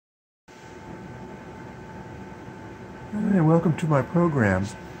And welcome to my program.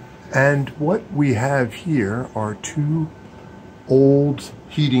 And what we have here are two old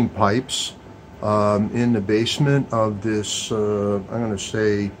heating pipes in the basement of this, I'm going to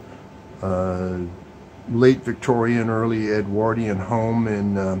say, late Victorian, early Edwardian home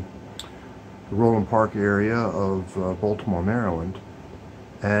in the Roland Park area of Baltimore, Maryland.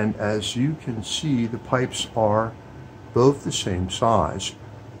 And as you can see, the pipes are both the same size.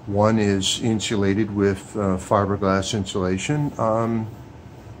 One is insulated with fiberglass insulation.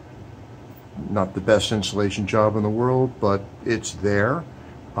 Not the best insulation job in the world, but it's there.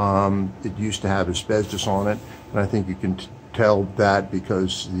 It used to have asbestos on it, and I think you can tell that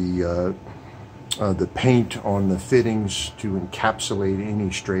because the paint on the fittings to encapsulate any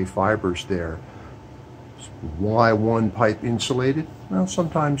stray fibers there. Why one pipe insulated? Well,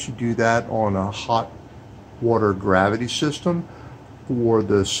 sometimes you do that on a hot water gravity system for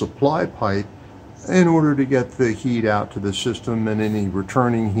the supply pipe in order to get the heat out to the system, and any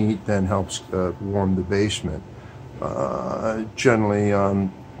returning heat then helps warm the basement. Generally,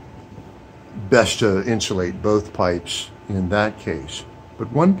 best to insulate both pipes in that case.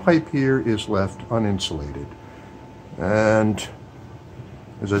 But one pipe here is left uninsulated. And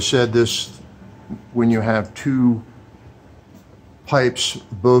as I said, when you have two pipes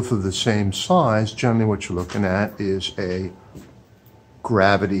both of the same size, generally what you're looking at is a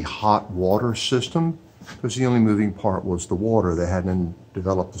gravity hot water system, because the only moving part was the water. They hadn't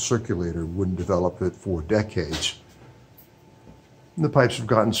developed the circulator, wouldn't develop it for decades. And the pipes have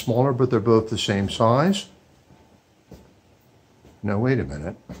gotten smaller, but they're both the same size. Now wait a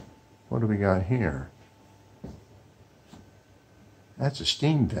minute, what do we got here? That's a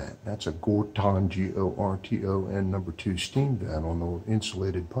steam vent. That's a Gorton, G-O-R-T-O-N #2 steam vent on the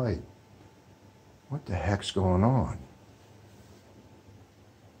insulated pipe. What the heck's going on?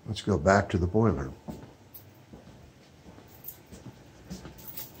 Let's go back to the boiler.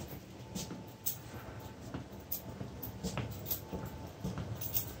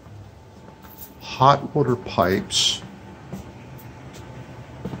 Hot water pipes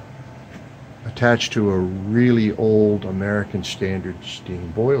attached to a really old American standard steam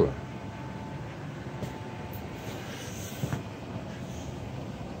boiler.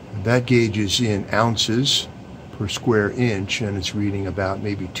 That gauge is in ounces per square inch, and it's reading about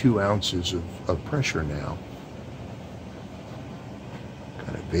maybe 2 ounces of pressure now.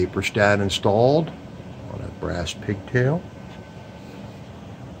 Got a vapor stat installed on a brass pigtail.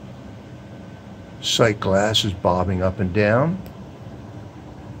 Sight glass is bobbing up and down.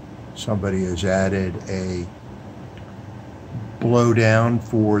 Somebody has added a blowdown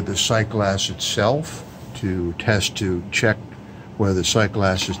for the sight glass itself to check whether the sight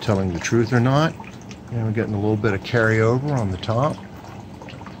glass is telling the truth or not. And we're getting a little bit of carryover on the top.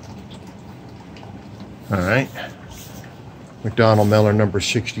 All right, McDonald Meller number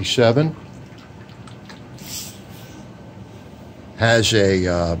 67 has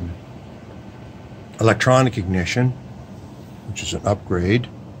a electronic ignition, which is an upgrade.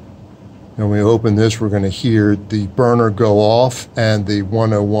 When we open this, we're going to hear the burner go off and the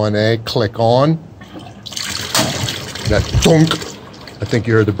 101A click on. That thunk. I think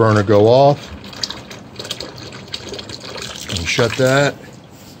you heard the burner go off. And shut that.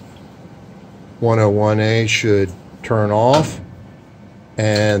 101A should turn off,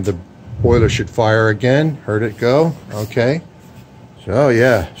 and the boiler should fire again. Heard it go. Okay. So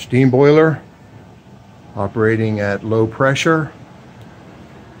yeah, steam boiler operating at low pressure.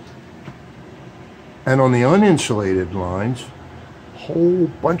 And on the uninsulated lines, a whole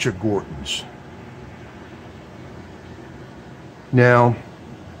bunch of Gortons. Now,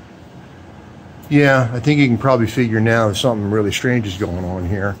 yeah, I think you can probably figure now that something really strange is going on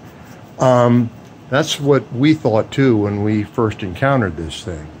here. That's what we thought too when we first encountered this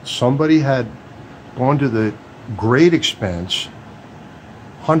thing. Somebody had gone to the great expense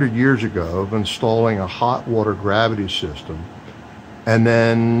 100 years ago of installing a hot water gravity system, and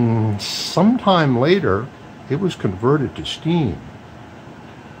then sometime later it was converted to steam,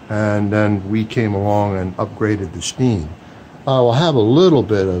 and then we came along and upgraded the steam. I'll have a little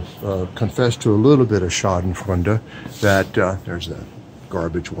bit of, confess to a little bit of schadenfreude that, there's that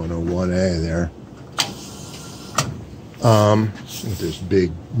garbage 101A there. With this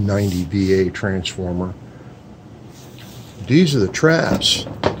big 90 VA transformer. These are the traps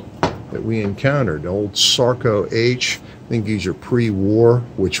that we encountered. Old Sarco H. I think these are pre-war,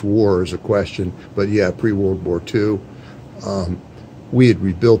 which war is a question, but yeah, pre-World War II. We had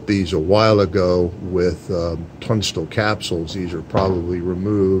rebuilt these a while ago with tunstall capsules. These are probably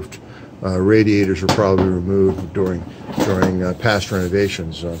removed radiators were probably removed during past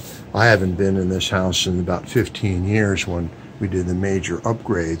renovations. I haven't been in this house in about 15 years when we did the major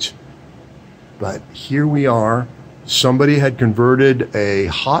upgrades. But here we are. Somebody had converted a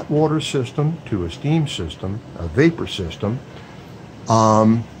hot water system to a steam system, a vapor system,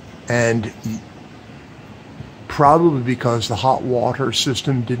 and probably because the hot water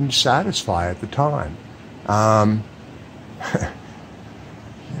system didn't satisfy at the time.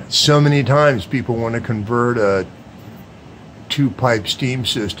 So many times people want to convert a two-pipe steam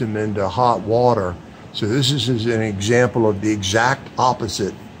system into hot water. So this is an example of the exact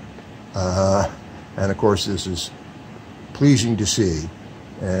opposite. And of course, this is pleasing to see.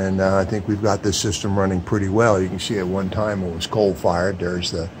 And I think we've got this system running pretty well. You can see at one time it was coal-fired.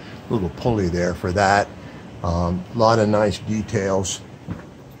 There's the little pulley there for that. A lot of nice details.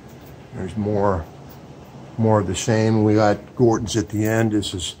 There's more of the same. We got Gordon's at the end.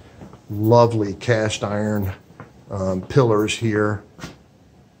 This is lovely cast iron pillars here.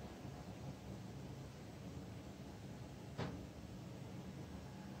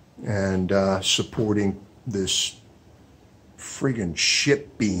 And supporting this friggin'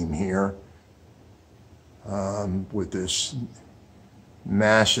 ship beam here with this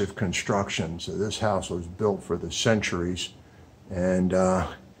massive construction. So this house was built for the centuries and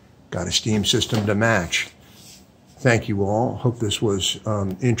got a steam system to match. Thank you all. Hope this was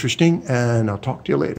interesting, and I'll talk to you later.